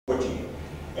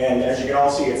And as you can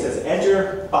all see, it says,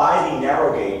 enter by the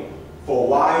narrow gate, for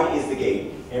wide is the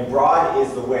gate, and broad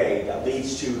is the way that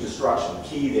leads to destruction. The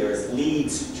key there is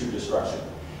leads to destruction.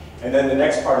 And then the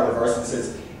next part of the verse, it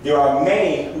says, there are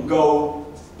many who go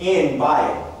in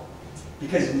by it,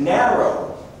 because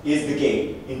narrow is the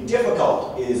gate, and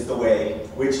difficult is the way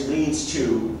which leads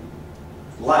to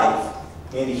life,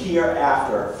 and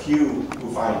hereafter few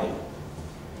who find it.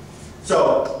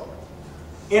 So,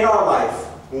 in our life,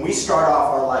 when we start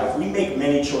off our life, we make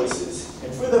many choices.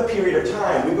 And for the period of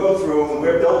time, we go through and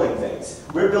we're building things.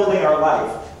 We're building our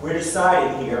life. We're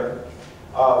deciding here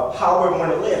how we're going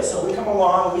to live. So we come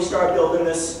along and we start building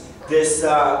this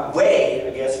way,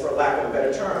 I guess, for lack of a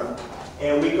better term.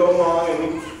 And we go along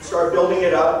and we start building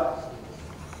it up,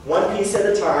 one piece at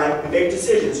a time. We make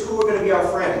decisions. Who are going to be our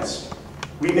friends?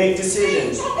 We make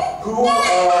decisions. Who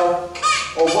are,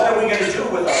 or what are we going to do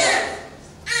with our life?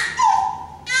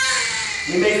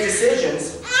 We make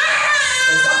decisions,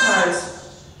 and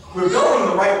sometimes we're going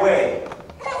the right way.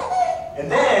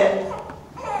 And then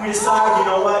we decide, you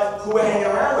know what, who we're hanging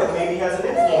around with maybe has an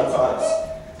influence on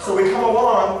us. So we come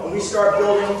along and we start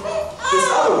building this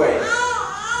other way.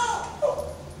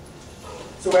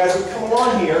 So as we come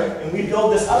along here and we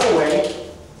build this other way,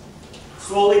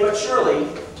 slowly but surely,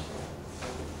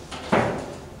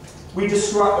 we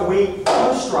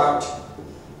construct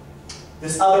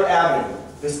this other avenue.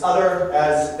 This other,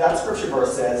 as that scripture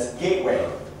verse says, gateway.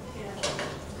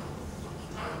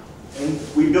 And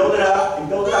we build it up and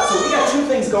build it up. So we got two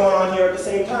things going on here at the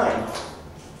same time.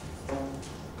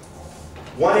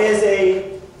 One is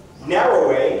a narrow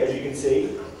way, as you can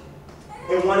see,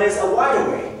 and one is a wider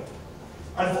way.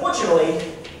 Unfortunately,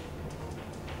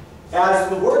 as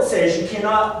the word says, you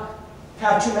cannot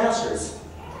have two masters.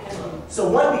 So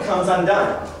one becomes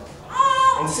undone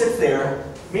and sits there.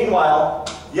 Meanwhile,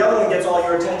 the other one gets all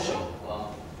your attention.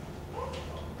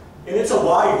 And it's a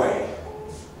wide way.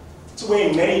 It's a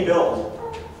way many build.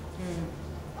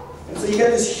 And so you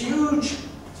get this huge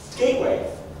gateway.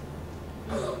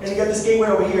 And you get this gateway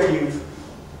over here you've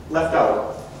left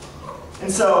out. And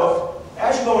so,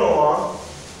 as you're going along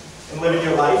and living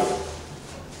your life,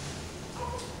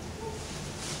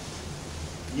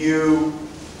 you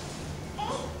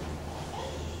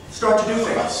start to do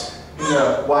things in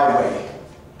the wide way.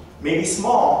 Maybe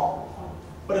small,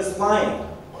 but it's lying.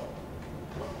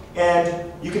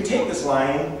 And you can take this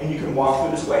line and you can walk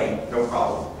through this way, no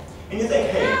problem. And you think,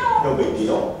 hey, no big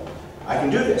deal, I can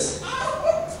do this.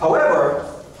 However,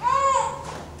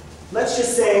 let's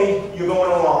just say you're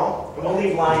going along, and we'll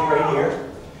leave lying right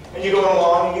here, and you're going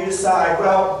along and you decide,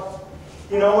 well,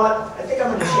 you know what, I think I'm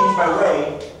going to change my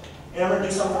way, and I'm going to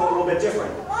do something a little bit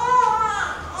different.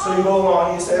 So you go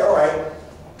along and you say, all right,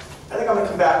 I think I'm going to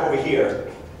come back over here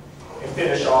and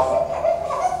finish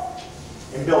off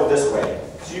and build this way.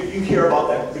 So you hear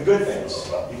about the good things.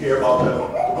 You hear about the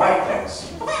right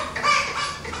things.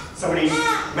 Somebody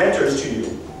mentors to you.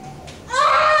 And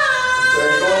so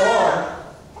as you go along,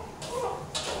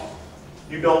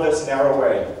 you build this narrow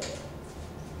way.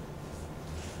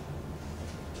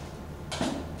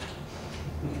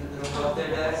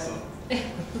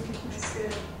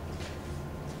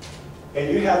 And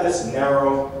you have this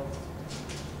narrow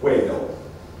way built.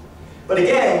 But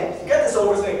again, you got this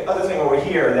other thing over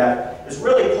here that is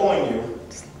really pulling you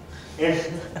and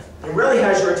it really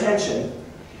has your attention.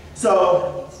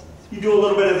 So you do a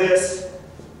little bit of this,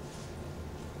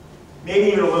 maybe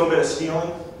even a little bit of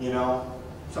stealing, you know,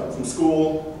 something from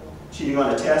school, cheating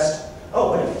on a test.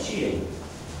 Oh, wait a minute, cheating.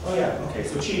 Oh yeah, okay,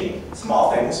 so cheating.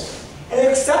 Small things. And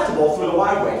they're acceptable through the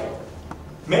wide way.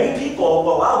 Many people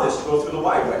will allow this to go through the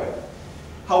wide way.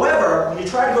 However, when you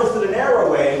try to go through the narrow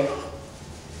way,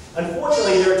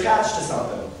 unfortunately, they're attached to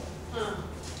something.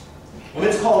 And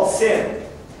it's called sin.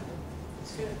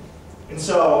 And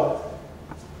so,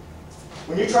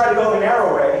 when you try to go the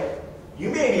narrow way, you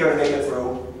may be able to make it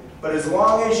through, but as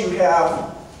long as you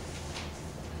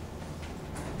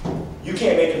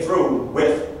can't make it through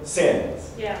with sin.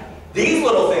 Yeah. These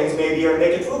little things may be able to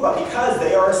make it through, but because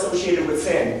they are associated with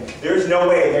sin, there's no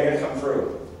way they're going to come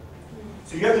through.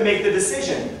 So you have to make the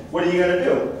decision. What are you going to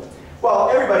do? Well,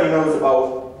 everybody knows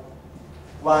about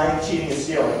lying, cheating, and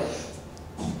stealing.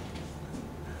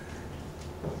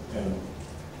 And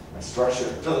my structure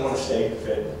doesn't want to stay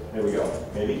fit. There we go,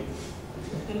 maybe.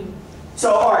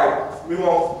 So, all right, we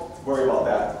won't worry about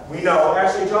that. We know.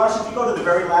 Actually, Josh, if you go to the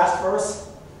very last verse,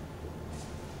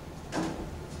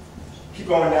 keep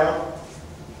going down.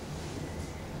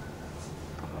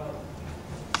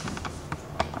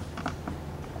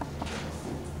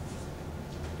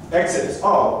 Exodus.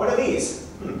 Oh, what are these?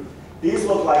 These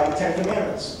look like the Ten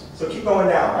Commandments. So keep going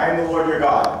down. I am the Lord your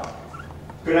God.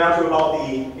 Go down to about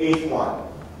the 8th one.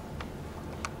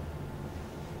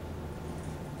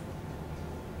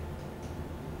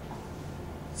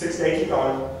 Sixth day, keep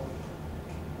going.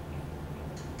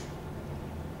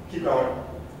 Keep going.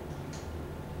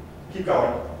 Keep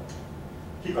going.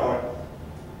 Keep going.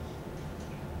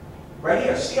 Right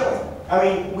here, stealing. I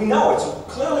mean, we know it's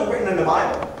clearly written in the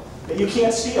Bible that you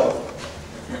can't steal.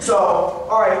 So,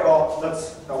 all right, well,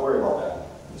 let's not worry about that.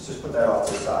 Let's just put that off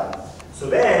to the side. So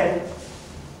then,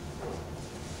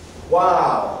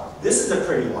 wow, this is a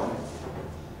pretty one.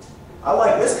 I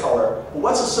like this color. But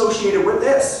what's associated with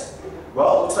this?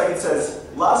 Well, it looks like it says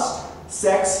lust,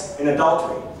 sex, and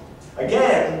adultery.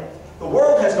 Again, the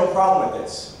world has no problem with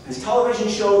this. There's television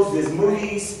shows, there's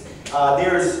movies,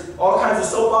 there's all kinds of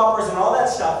soap operas and all that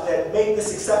stuff that make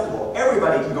this acceptable.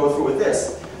 Everybody can go through with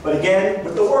this. But again,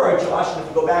 with the word, Josh, and if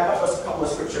you go back up just a couple of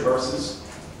scripture verses,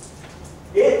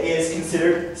 it is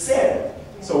considered sin.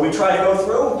 So we try to go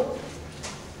through.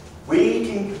 We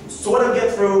can sort of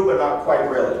get through, but not quite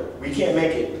really. We can't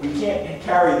make it. We can't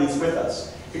carry these with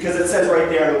us. Because it says right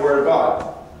there in the Word of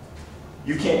God,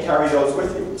 you can't carry those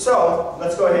with you. So,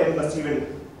 let's go ahead and let's even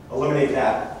eliminate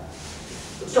that.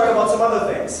 Let's talk about some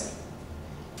other things.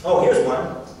 Oh, here's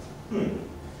one.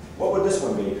 What would this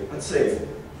one be? Let's see.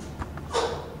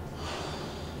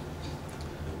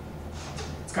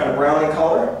 It's kind of brown in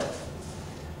color.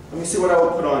 Let me see what I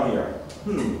would put on here.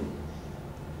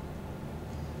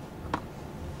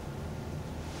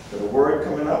 Got a word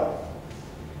coming up.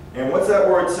 And what's that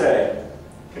word say?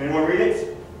 Can anyone read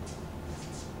it?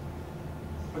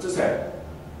 What's it say?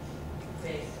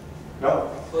 Faith. No?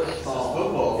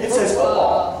 Football. It says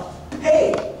football.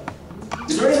 Hey,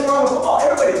 is there anything wrong with football?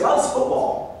 Everybody loves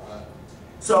football.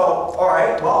 So, all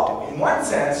right, well, in one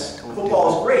sense,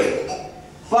 football is great.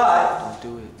 But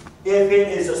if it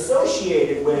is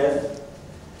associated with,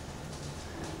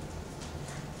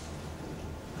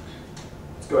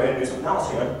 let's go ahead and do something else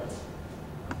here.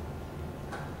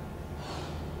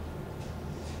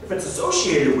 If it's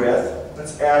associated with,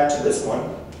 let's add to this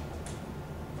one.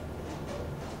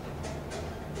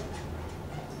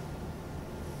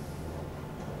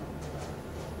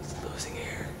 Losing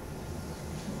air.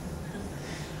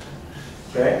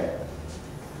 Okay.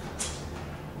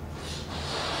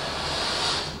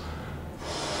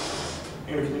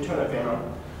 Amy, can you turn that fan on?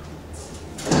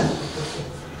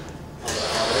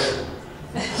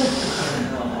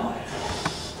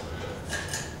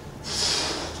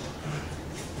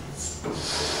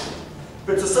 If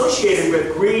it's associated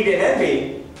with greed and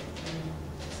envy,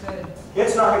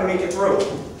 it's not going to make it through.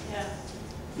 Yeah.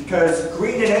 Because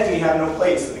greed and envy have no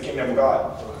place in the kingdom of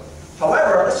God.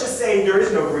 However, let's just say there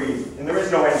is no greed and there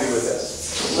is no envy with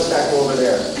this. Let that go over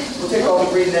there. We'll take all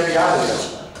the greed and envy out of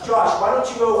there. Josh, why don't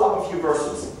you go up a few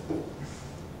verses?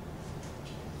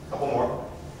 A couple more.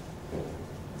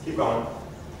 Keep going.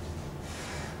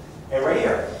 And right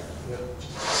here. Good.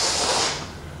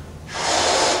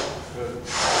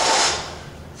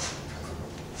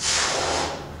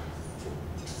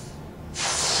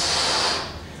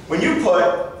 When you put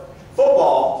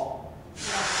football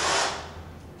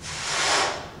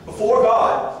before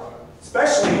God,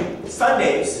 especially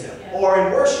Sundays or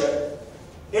in worship,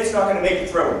 it's not going to make it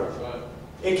through.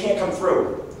 It can't come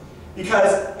through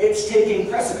because it's taking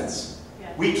precedence.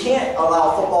 We can't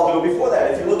allow football to go before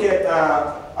that. If you look at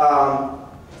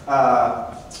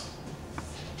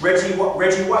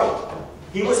Reggie White,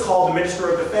 he was called the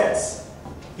Minister of Defense.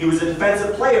 He was a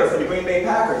defensive player for the Green Bay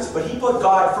Packers, but he put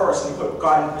God first and he put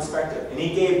God in perspective. And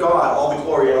he gave God all the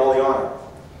glory and all the honor.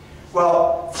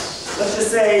 Well, let's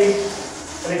just say,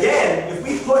 and again, if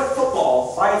we put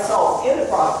football by itself in the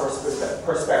proper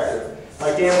perspective,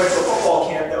 like Dan went to a football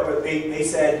camp, they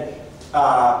said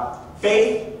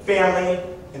faith, family,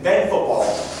 and then football.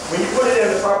 When you put it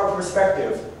in the proper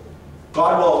perspective,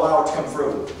 God will allow it to come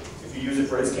through if you use it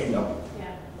for His kingdom.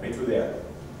 Yeah. Right through there.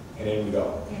 And in we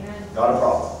go. Amen. Not a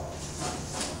problem.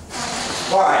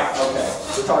 All right, okay.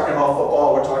 We're talking about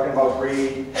football. We're talking about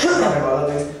greed.